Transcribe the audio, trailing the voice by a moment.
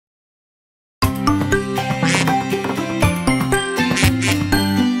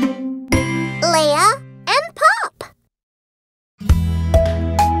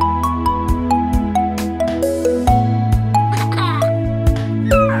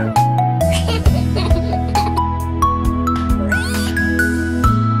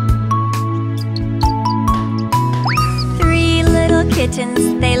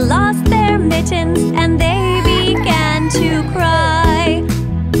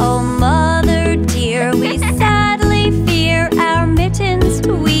Oh, mother dear, we sadly fear our mittens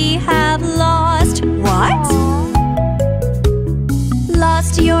we have lost. What?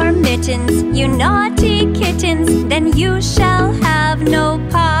 Lost your mittens, you naughty kittens, then you shall have no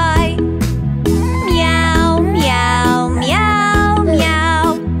pie. Meow, meow, meow,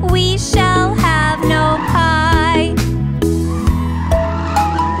 meow, we shall have no pie.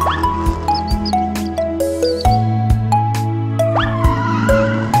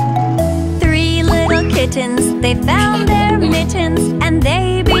 Three little kittens, they found their mittens, and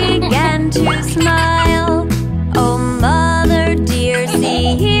they began to smile. Oh, mother dear,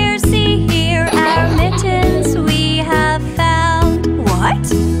 see here, our mittens we have found. What?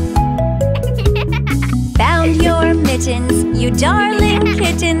 Found your mittens, you darling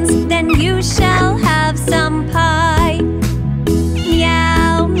kittens, then you shall have some pie.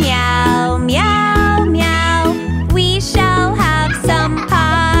 Meow, meow, meow, meow, we shall have some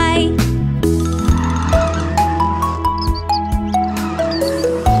pie.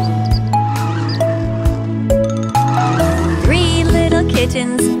 Three little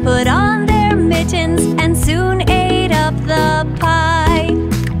kittens put on their mittens and soon ate up the pie.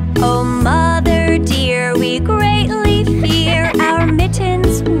 Oh, mother dear, we greatly fear our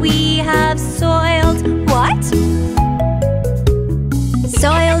mittens we have soiled. What?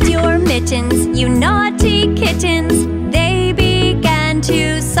 Soiled your mittens, you naughty kittens, they began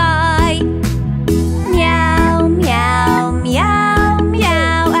to sigh. Meow, meow, meow,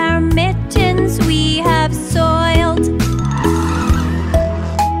 meow, our mittens we have soiled.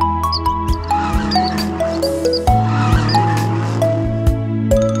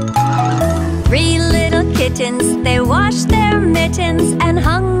 Three little kittens, they washed their mittens and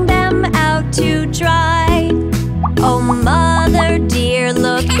hung them out to dry. Oh, mother dear,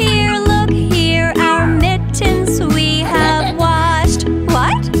 look here, our mittens we have washed.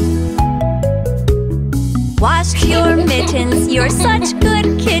 What? Washed your mittens, you're such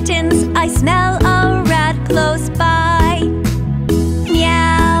good kittens, I smell a rat close by.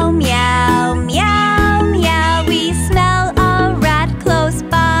 Meow, meow, meow, meow, we smell a rat close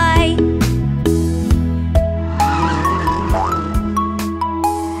by.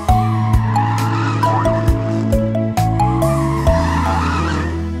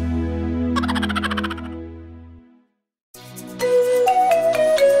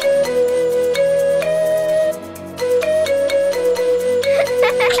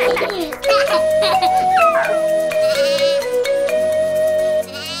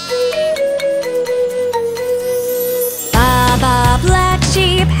 Baba black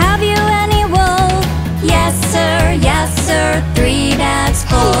sheep, have you any wool? Yes sir, 3 bags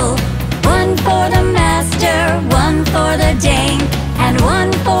full. One for the master, one for the dame, and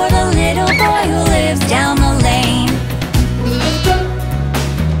one for the little boy who lives down the lane.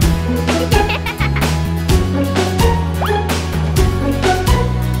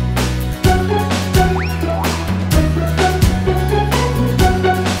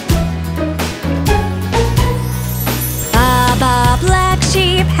 Baba black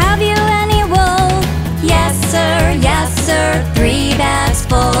sheep, have you any wool? Yes sir, 3 bags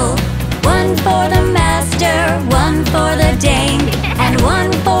full. One for the master, one for the dame, and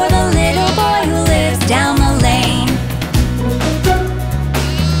one for the little boy who lives down the lane.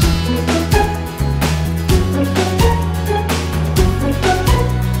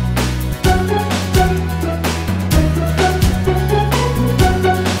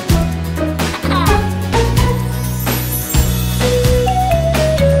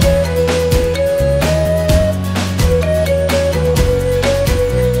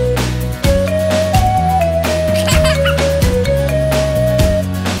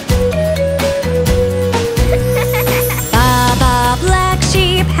 Baba black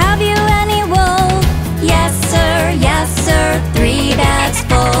sheep, have you any wool? Yes sir, 3 bags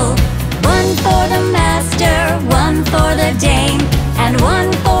full. One for the master, one for the dame, and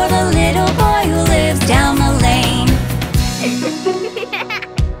one for the little boy who lives down the lane.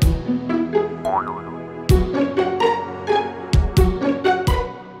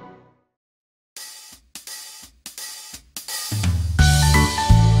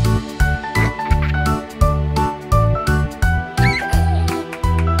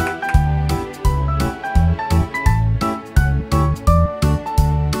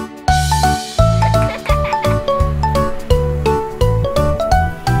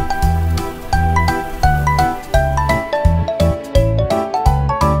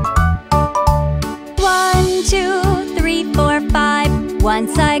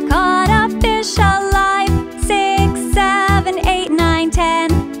 Once I caught a fish alive, 6, 7, 8, 9,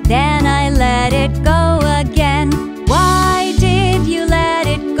 10. Then I let it go again. Why did you let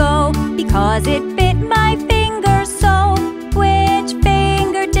it go? because it bit my finger so. Which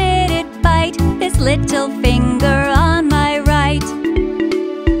finger did it bite? This little finger on my right.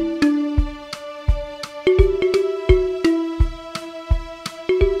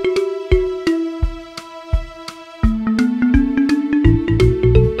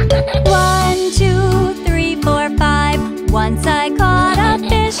 One, two, three, four, five. Once I caught a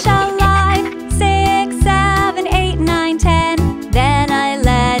fish alive. 6, 7, 8, 9, 10. Then I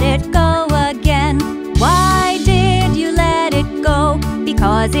let it go again. Why did you let it go?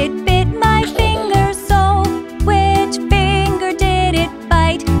 Because it bit my finger so. Which finger did it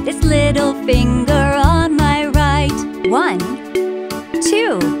bite? This little finger on my right. 1,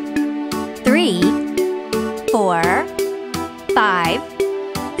 2, 3, 4, 5,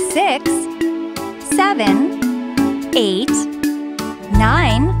 6, 7, 8,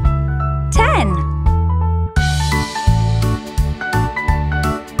 9, 10.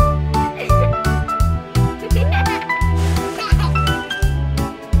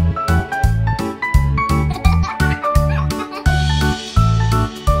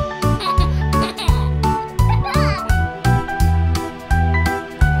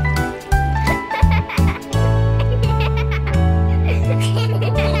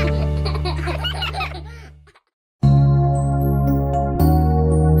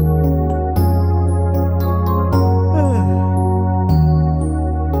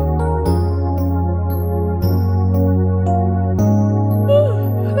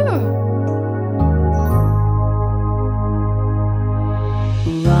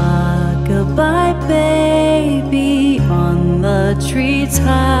 Rock-a-bye baby on the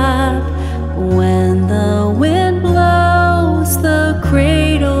treetop. When the wind blows, the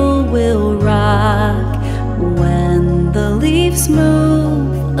cradle will rock. When the leaves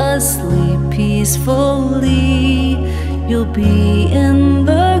move, asleep peacefully, you'll be in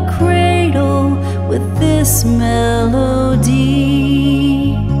the cradle with this melody.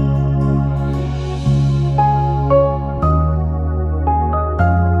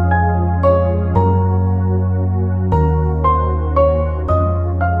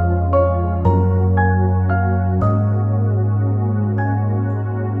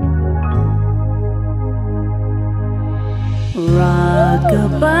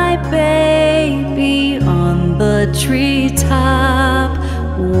 Rock-a-bye baby on the treetop.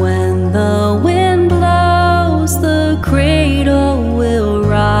 When the wind blows, the cradle will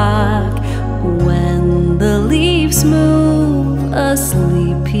rock. When the leaves move,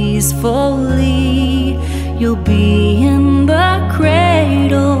 asleep peacefully, you'll be in the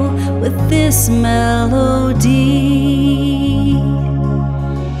cradle with this melody.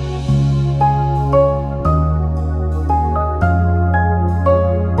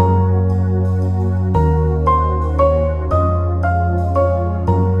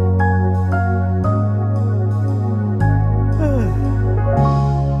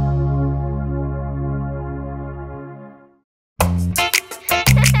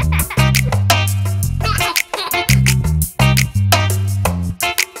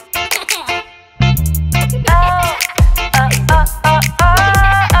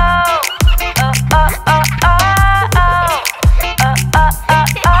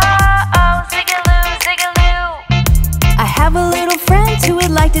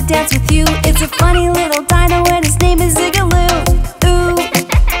 Dance with you. It's a funny little dino and his name is Zigaloo. Ooh,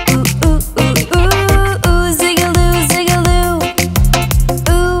 ooh, ooh, ooh, ooh, ooh, Zigaloo, Zigaloo.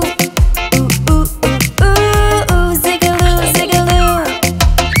 Ooh, ooh, ooh, ooh, ooh, ooh, Zigaloo, Zigaloo.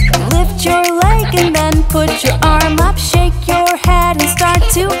 Lift your leg and then put your arm up. Shake your head and start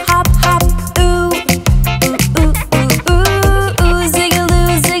to hop, hop. Ooh, ooh, ooh, ooh, ooh, ooh, Zigaloo,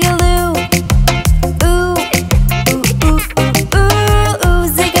 Zigaloo. Ooh, ooh, ooh, ooh, ooh, ooh,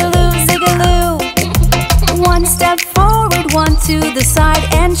 Zigaloo. One step forward, one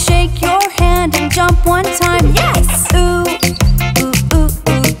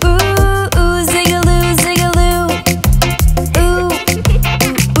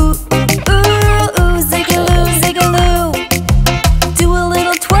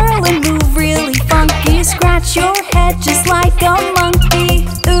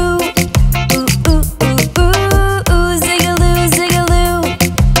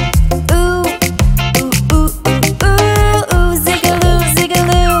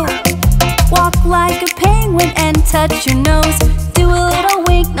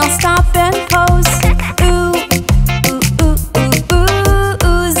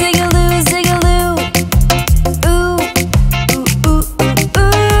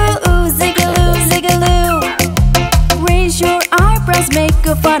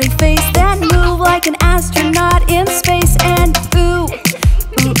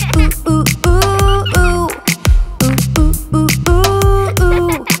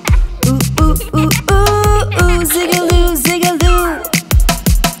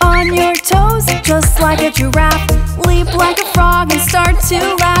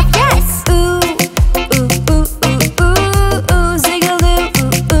laugh, yes! Ooh, ooh, ooh, ooh, ooh, ooh, zigaloo,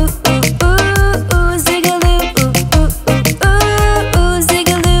 ooh, ooh, ooh, ooh, ooh, zigaloo, ooh, ooh, ooh, ooh,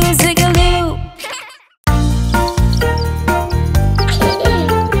 zigaloo, zigaloo.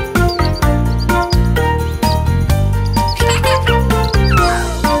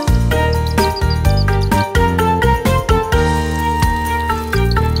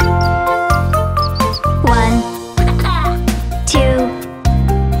 One, two,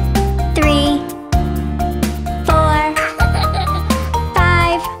 three, four,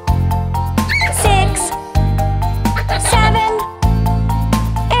 five, six, seven,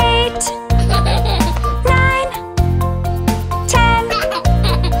 eight, nine, 10.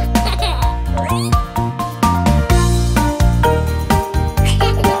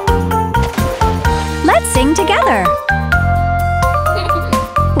 Let's sing together.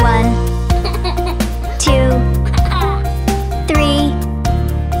 One, two, three,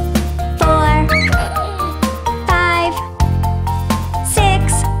 four, five,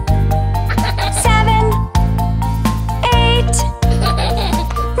 six, seven, eight,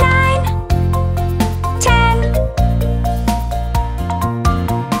 nine, 10.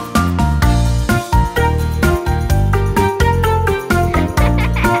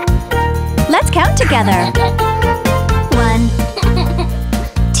 Let's count together. One,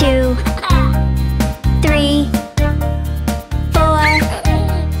 two, three, four,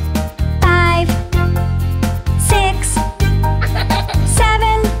 five, six,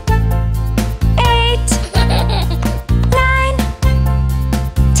 seven, eight, nine,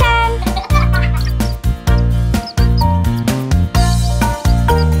 10.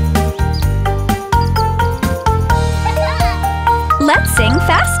 Let's sing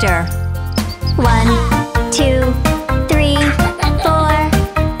faster. One, two, three, four,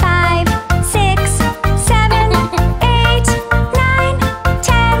 five, six, seven, eight, nine,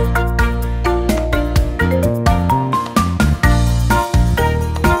 10.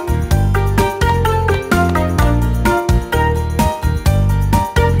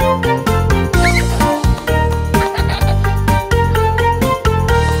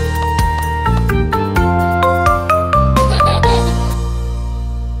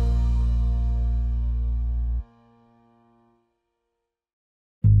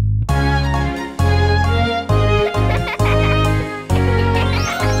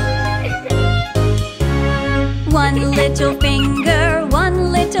 One little finger,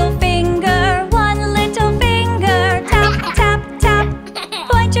 one little finger, one little finger. Tap, tap, tap.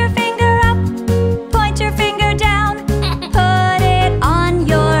 Point your finger up, point your finger down. Put it on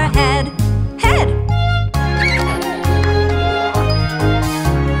your head, head.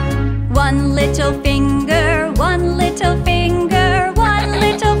 One little finger, one little finger, one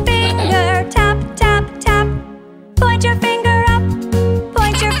little finger. Tap, tap, tap. Point your finger up,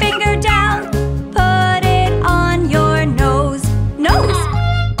 point your finger down. Put it on your nose, nose.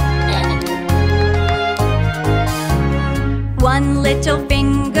 One little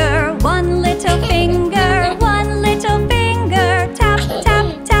finger, one little finger, one little finger. Tap,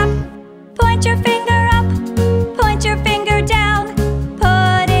 tap, tap. Point your finger up, point your finger down.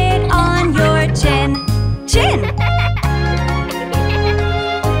 Put it on your chin, chin.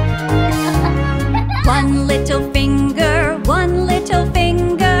 One little finger, one little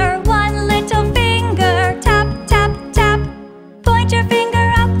finger, one little finger. Tap, tap, tap. Point your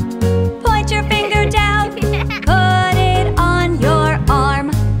finger up, point your finger down. Put it on your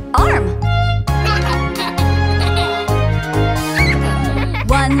arm, arm.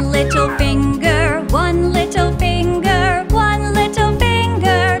 One little finger, one little finger, one little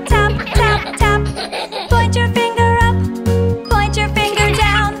finger. Tap, tap, tap. Point your finger up, point your finger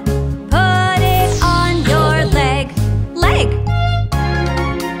down. Put it on your leg, leg.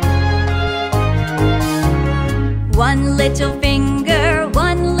 One little finger,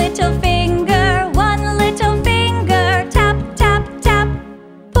 one little finger, one little finger. Tap, tap, tap.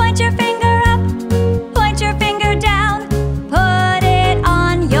 Point your finger up, point your finger down. Put it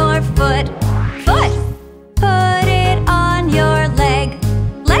on your foot, foot. Put it on your leg,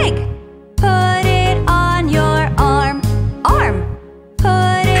 leg. Put it on your arm, arm.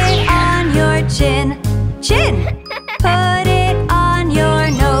 Put it on your chin, chin. Put it on your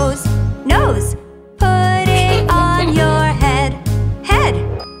nose, nose. Put it on your head,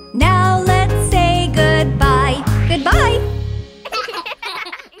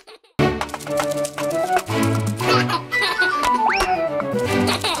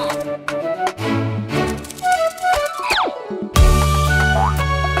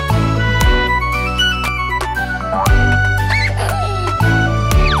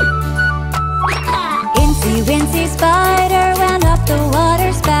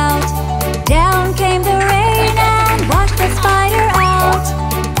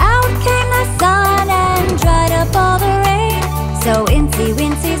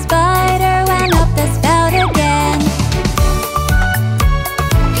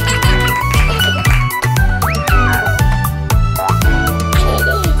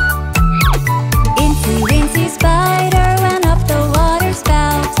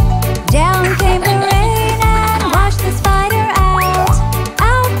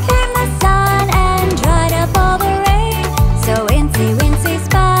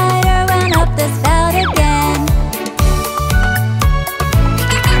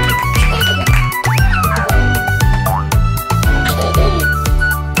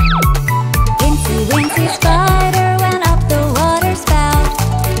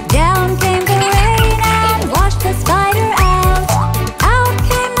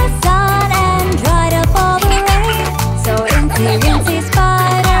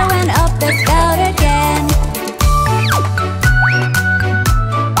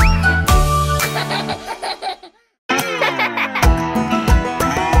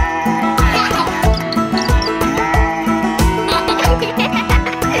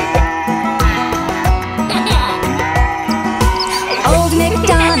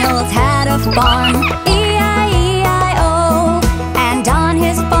 farm, E-I-E-I-O. And on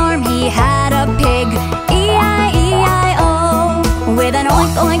his farm he had a pig, E-I-E-I-O. With an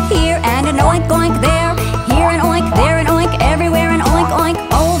oink oink here and an oink oink there, here an oink, there an oink, everywhere an oink oink.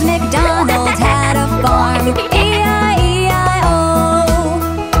 Old MacDonald had a farm, E-I-E-I-O.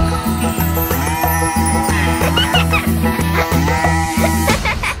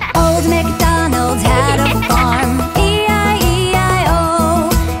 Old MacDonald had a farm, E-I-E-I-O.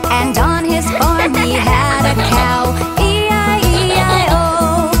 And on his farm he had a cow, E-I-E-I-O.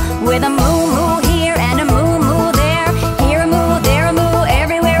 With a moo moo here and a moo moo there, here a moo, there a moo,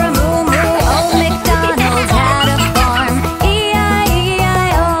 everywhere a moo moo. Old MacDonald had a farm,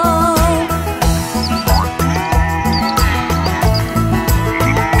 E-I-E-I-O.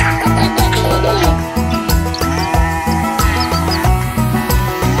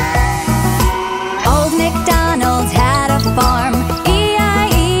 Old MacDonald had a farm,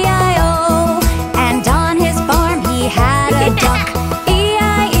 E-I-E-I-O. And on his farm he had a duck,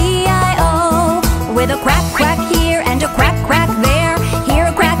 E-I-E-I-O. With a quack quack here and a quack quack there, here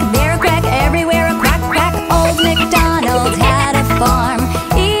a quack, there a quack, everywhere a quack quack. Old MacDonald had a farm,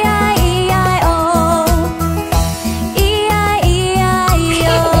 E-I-E-I-O. E-I-E-I-O.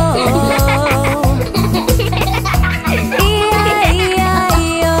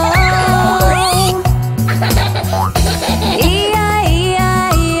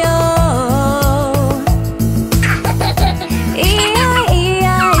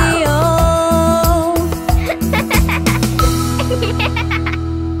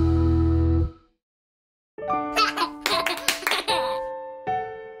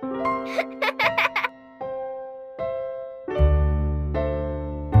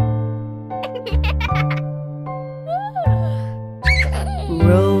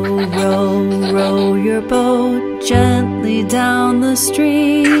 Row, row, row your boat gently down the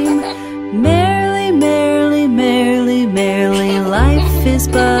stream. Merrily, merrily, merrily, merrily, life is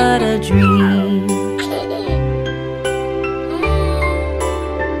but a dream.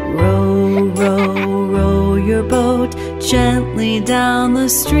 Row, row, row your boat gently down the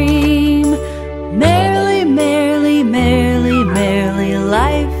stream. Merrily, merrily, merrily, merrily,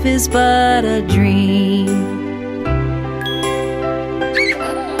 life is but a dream.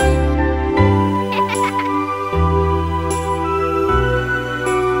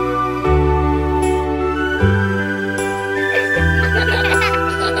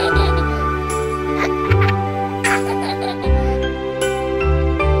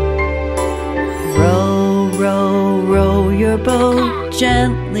 Row, row, row your boat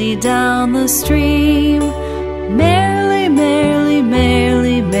gently down the stream. Merrily, merrily,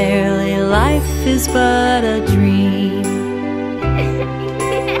 merrily, merrily, life is but a dream.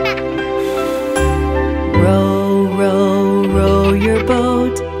 Row, row, row your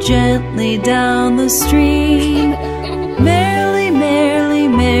boat gently down the stream. Merrily, merrily,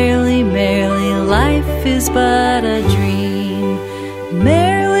 merrily, merrily, life is but a dream.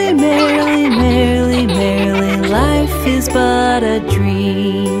 Merrily, merrily, merrily, merrily, life is but a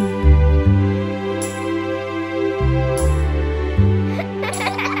dream.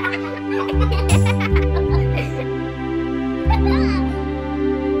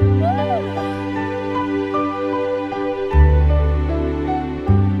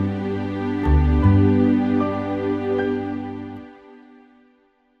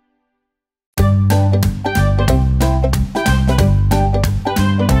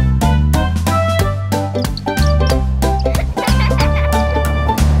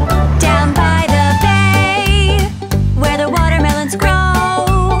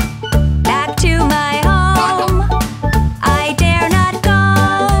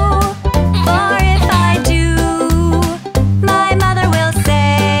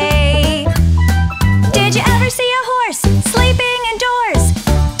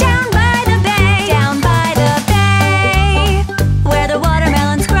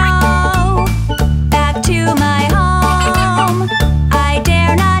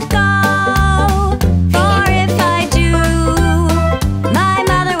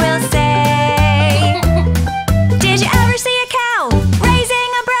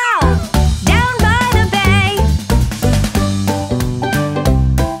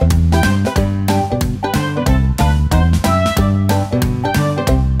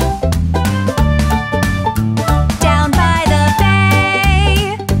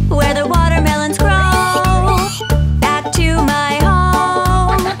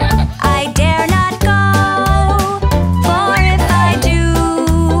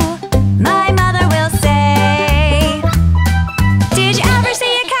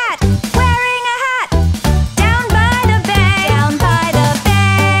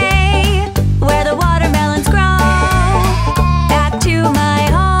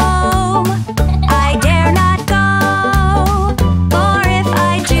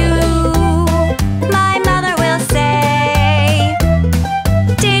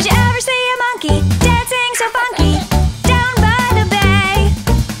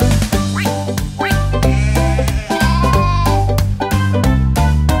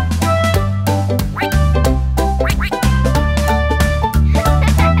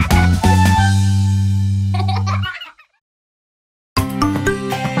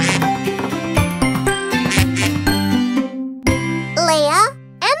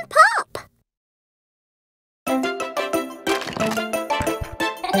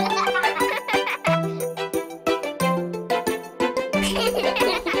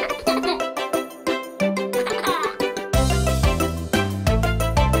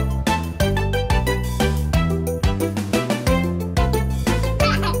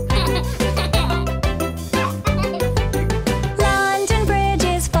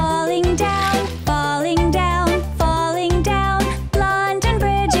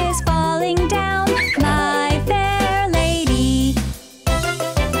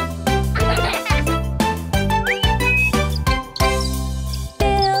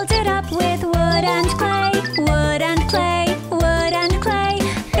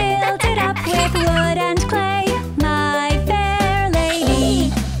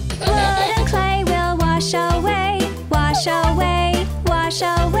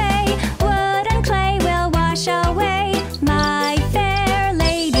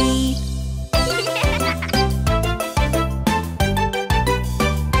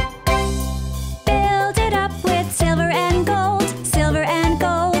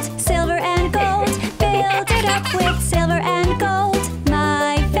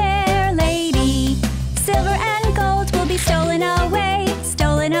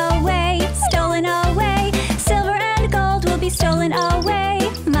 stolen away,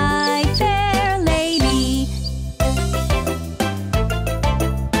 my fair lady.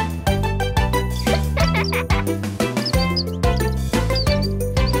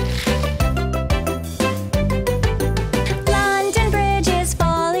 London Bridge is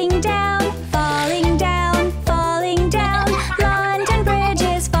falling down, falling down, falling down. London Bridge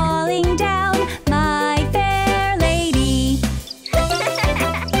is falling down, my fair lady.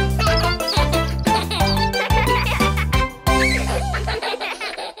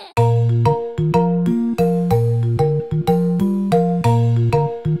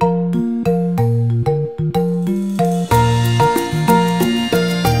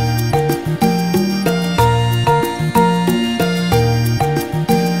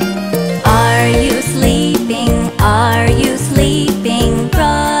 Are you sleeping? Are you sleeping,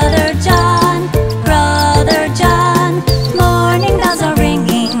 Brother John? Brother John. Morning bells are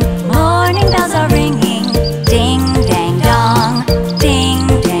ringing, morning bells are ringing. Ding dang dong, ding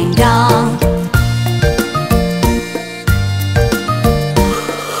dang dong.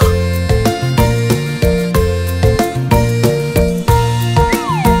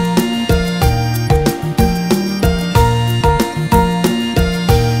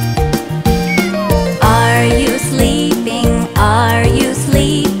 Are you sleeping? Are you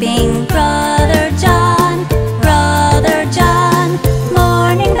sleeping, Brother John? Brother John.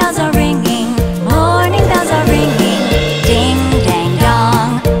 Morning bells are ringing, morning bells are ringing. Ding dang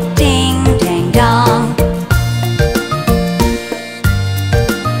dong, ding dang dong.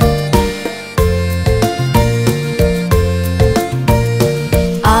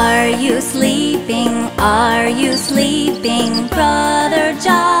 Are you sleeping? Are you sleeping, Brother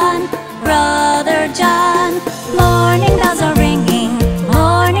John? Brother John. Morning bells are ringing,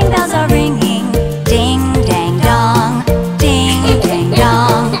 morning bells are ringing. Ding dang dong, ding dang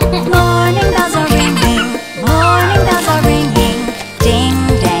dong. Morning bells are ringing, morning bells are ringing. Ding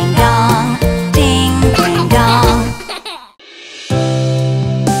dang dong, ding dang dong.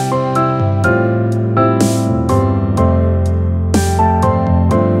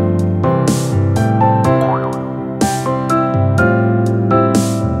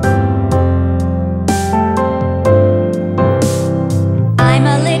 I'm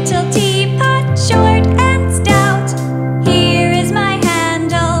a little teapot, short and stout. Here is my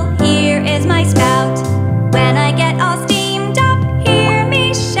handle, here is my spout. When I get all steamed up, hear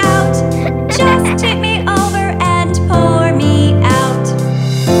me shout. Just tip me over and pour me out.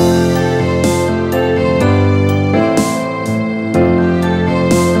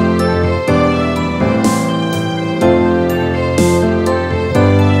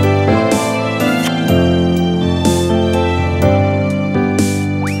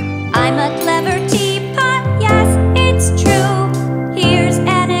 I'm a clever teapot, yes, it's true. Here's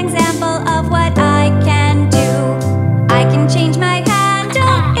an example of what I can do. I can change my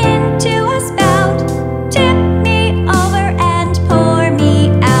handle into a spout. Tip me over and pour me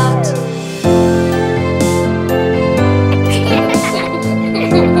out.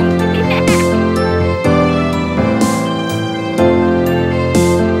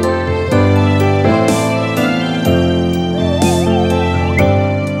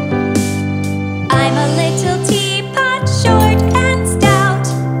 I'm a little teapot, short and stout.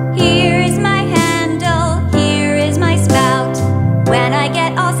 Here is my handle, here is my spout. When I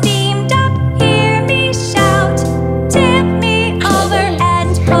get all steamed up, hear me shout. Tip me over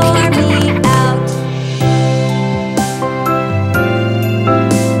and pour me out.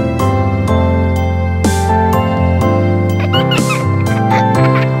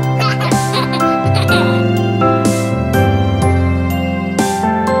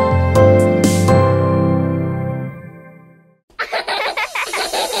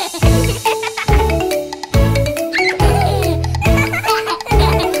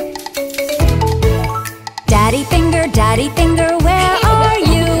 Daddy finger, where are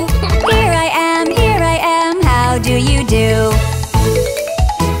you? Here I am, how do you do?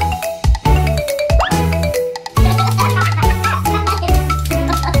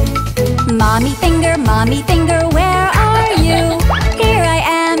 Mommy finger, where are you? Here I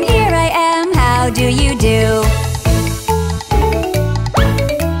am, how do you do?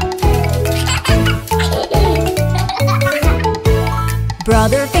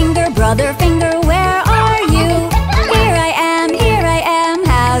 Brother finger, where are you? Here I am,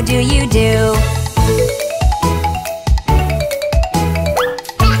 how do you do?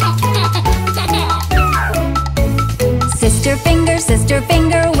 Sister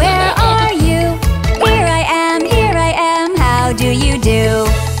finger, where are you? Here I am, how do you do?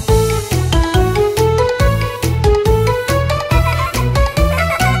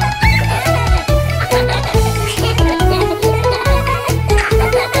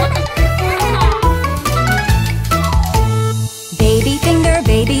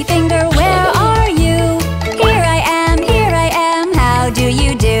 Baby finger, where are you? Here I am, how do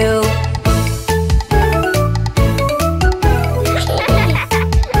you do?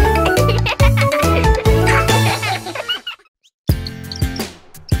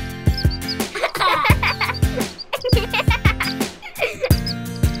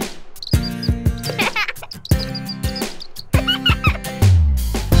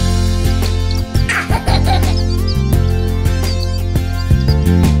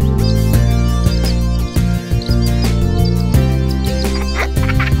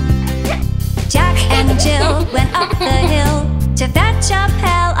 Jill went up the hill to fetch a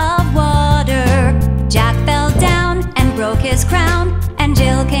pail of water. Jack fell down and broke his crown, and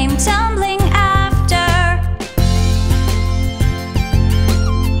Jill came tumbling after.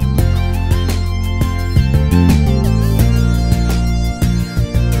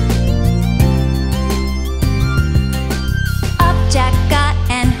 Up Jack got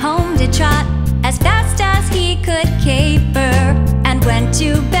and home did trot as fast as he could caper, and went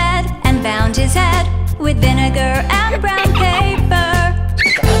to bed and bound his head with vinegar and brown paper.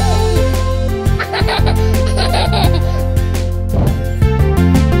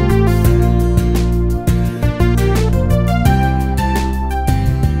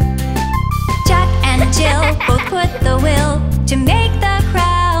 Jack and Jill both put the will to make the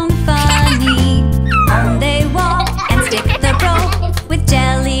crown funny. On they walk and stick the rope with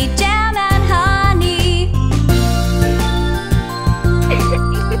jelly, jam, and honey.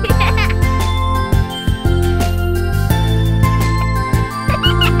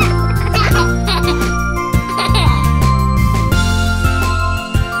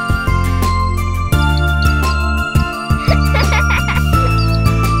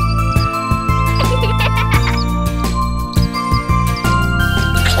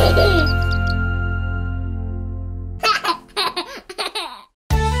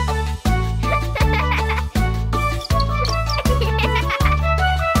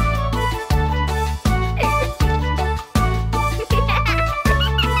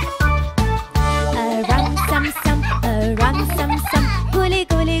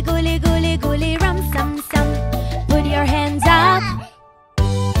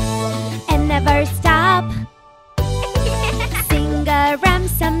 Never stop. Sing a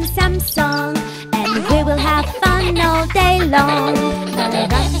ram-sam-sam song, and we will have fun all day long. A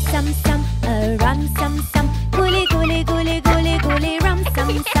ram-sam-sam, a ram-sam-sam, gooly gooly gooly gooly gooly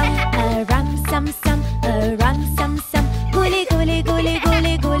ram-sam-sam. A ram-sam-sam, a ram-sam-sam, gooly gooly gooly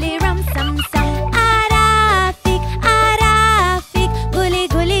gooly gooly ram-sam-sam. Arafik, arafik, gooly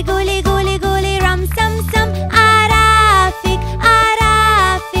gooly gooly gooly gooly ram-sam-sam. Arafik,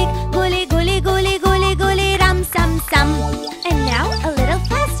 arafik, gooly gooly gooly gooly gooly ram-sam-sam. And now a little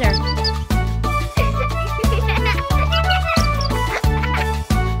faster.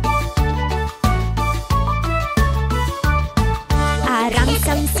 A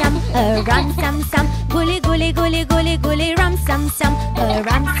ram-sam-sam, a ram-sam-sam, gooly gooly gooly gooly gooly ram-sam-sam. A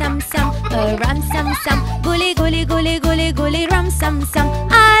ram-sam-sam, a ram-sam-sam, gooly gooly gooly gooly gooly ram-sam-sam.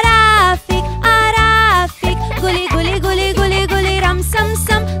 Arafik, arafik, gooly gooly gooly gooly gooly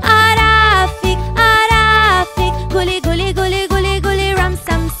ram-sam-sam. Arafik, arafik, gooly gooly gooly gooly gooly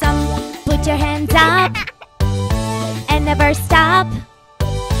ram-sam-sam. Put your hands up and never stop.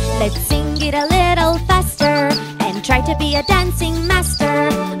 Let's sing it a little faster and try to be a dancing master.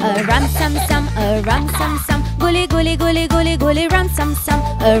 A ram-sam-sam, a ram-sam-sam, gooly gooly gooly gooly gooly ram-sam-sam.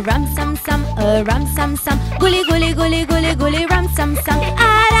 A ram-sam-sam, a ram-sam-sam, gooly gooly gooly gooly gooly ram-sam-sam.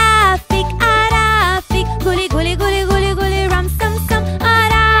 Arafik, arafik, gooly gooly gooly gooly gooly ram-sam-sam.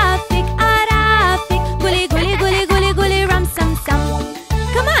 Arafik, arafik, gooly gooly gooly gooly gooly ram-sam-sam.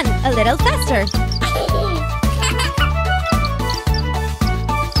 Come on, a little faster.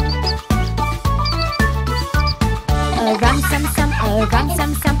 A ram-sam-sam, a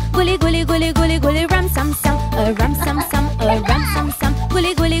ram-sam-sam, gooly gooly gooly gooly gooly ram-sam-sam. A ram-sam-sam, a ram-sam-sam,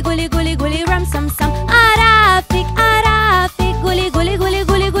 gooly gooly gooly gooly gooly ram-sam-sam. Arafik, arafik, gooly gooly gooly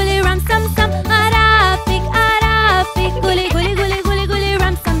gooly gooly ram-sam-sam. Arafik, arafik, gooly gooly gooly gooly gooly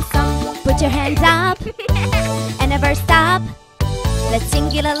ram-sam-sam. Put your hands up and never stop. Let's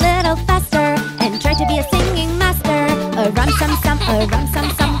sing it a little faster and try to be a singing master. A ram-sam-sam, a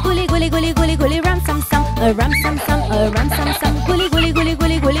ram-sam-sam, gooly gooly gooly gooly gooly ram-sam-sam. A ram-sam-sam, a ram-sam-sam, gooly gooly gooly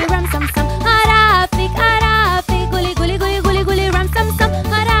gooly gooly ram-sam-sam. Arafik, arafik, gooly gooly gooly gooly gooly ram-sam-sam.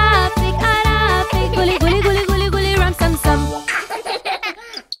 Arafik, arafik, gooly gooly gooly gooly gooly ram-sam-sam.